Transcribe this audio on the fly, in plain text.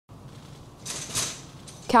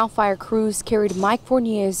CAL FIRE crews carried Mike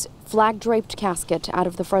Fournier's flag-draped casket out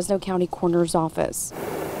of the Fresno County Coroner's office.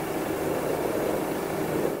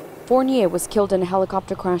 Fournier was killed in a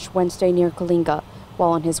helicopter crash Wednesday near Coalinga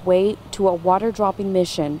while on his way to a water-dropping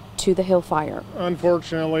mission to the Hill Fire.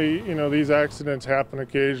 Unfortunately, these accidents happen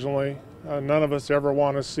occasionally. None of us ever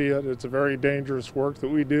want to see it. It's a very dangerous work that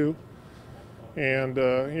we do. And,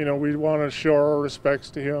 we want to show our respects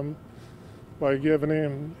to him by giving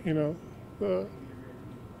him, the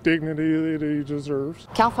dignity that he deserves.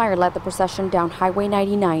 CAL FIRE led the procession down Highway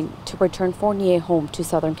 99 to return Fournier home to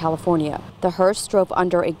Southern California. The hearse drove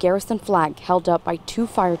under a garrison flag held up by 2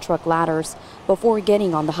 fire truck ladders before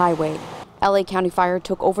getting on the highway. LA County Fire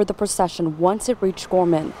took over the procession once it reached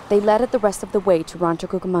Gorman. They led it the rest of the way to Rancho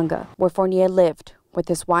Cucamonga, where Fournier lived with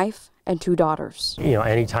his wife and 2 daughters.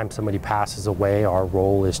 Anytime somebody passes away, our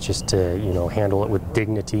role is just to, handle it with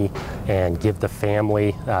dignity and give the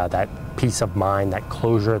family that peace of mind, that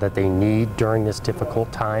closure that they need during this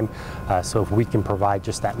difficult time. So if we can provide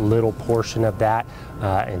just that little portion of that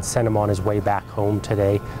and send him on his way back home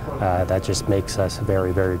today, that just makes us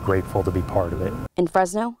very, very grateful to be part of it. In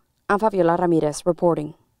Fresno, I'm Fabiola Ramirez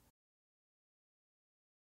reporting.